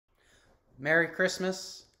Merry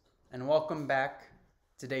Christmas and welcome back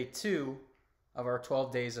to day 2 of our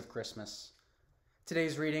 12 days of Christmas.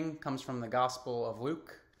 Today's reading comes from the Gospel of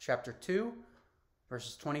Luke, chapter 2,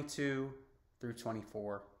 verses 22 through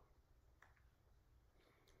 24.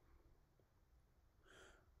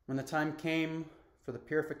 When the time came for the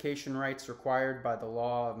purification rites required by the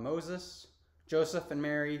law of Moses, Joseph and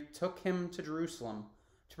Mary took him to Jerusalem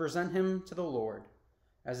to present him to the Lord,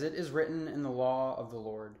 as it is written in the law of the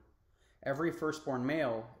Lord. Every firstborn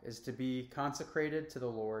male is to be consecrated to the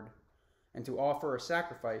Lord, and to offer a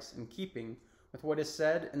sacrifice in keeping with what is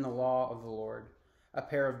said in the law of the Lord, a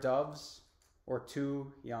pair of doves or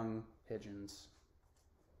 2 young pigeons.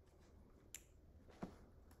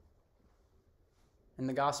 In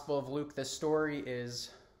the Gospel of Luke, this story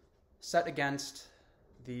is set against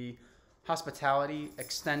the hospitality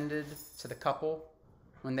extended to the couple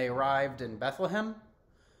when they arrived in Bethlehem.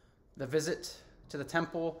 The visit to the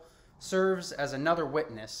temple serves as another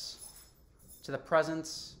witness to the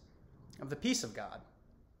presence of the peace of God.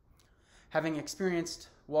 Having experienced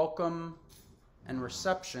welcome and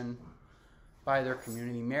reception by their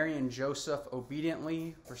community, Mary and Joseph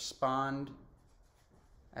obediently respond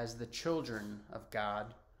as the children of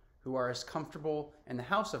God who are as comfortable in the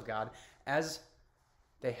house of God as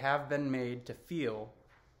they have been made to feel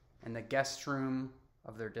in the guest room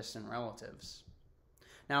of their distant relatives.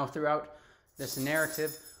 Now, throughout this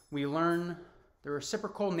narrative, we learn the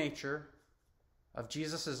reciprocal nature of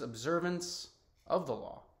Jesus' observance of the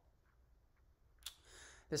law.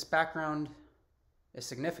 This background is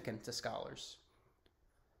significant to scholars.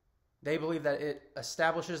 They believe that it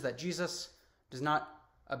establishes that Jesus does not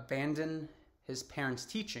abandon his parents'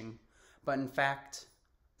 teaching, but in fact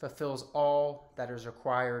fulfills all that is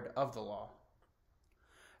required of the law.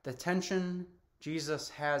 The tension Jesus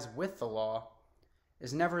has with the law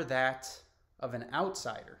is never that of an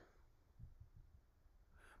outsider,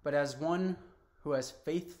 but as one who has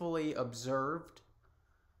faithfully observed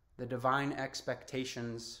the divine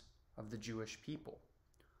expectations of the Jewish people.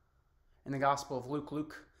 In the Gospel of Luke,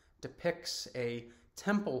 Luke depicts a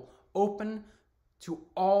temple open to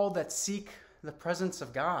all that seek the presence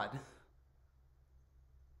of God.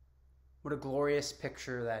 What a glorious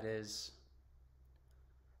picture that is.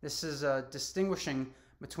 This is distinguishing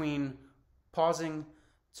between pausing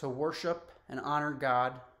to worship and honor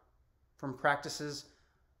God from practices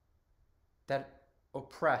that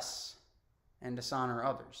oppress and dishonor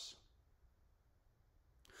others.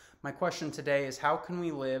 My question today is, how can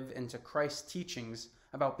we live into Christ's teachings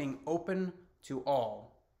about being open to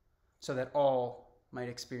all so that all might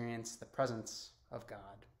experience the presence of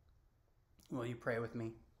God? Will you pray with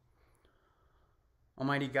me?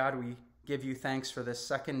 Almighty God, we give you thanks for this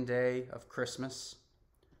second day of Christmas.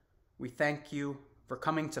 We thank you for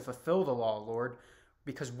coming to fulfill the law, Lord,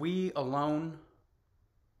 because we alone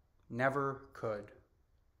never could.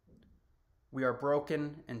 We are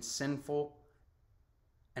broken and sinful,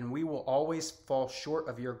 and we will always fall short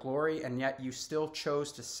of your glory, and yet you still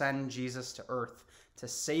chose to send Jesus to earth to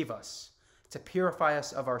save us, to purify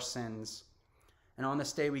us of our sins. And on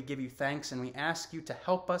this day we give you thanks, and we ask you to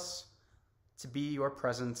help us to be your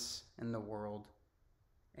presence in the world.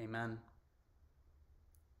 Amen.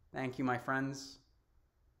 Thank you, my friends.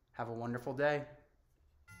 Have a wonderful day.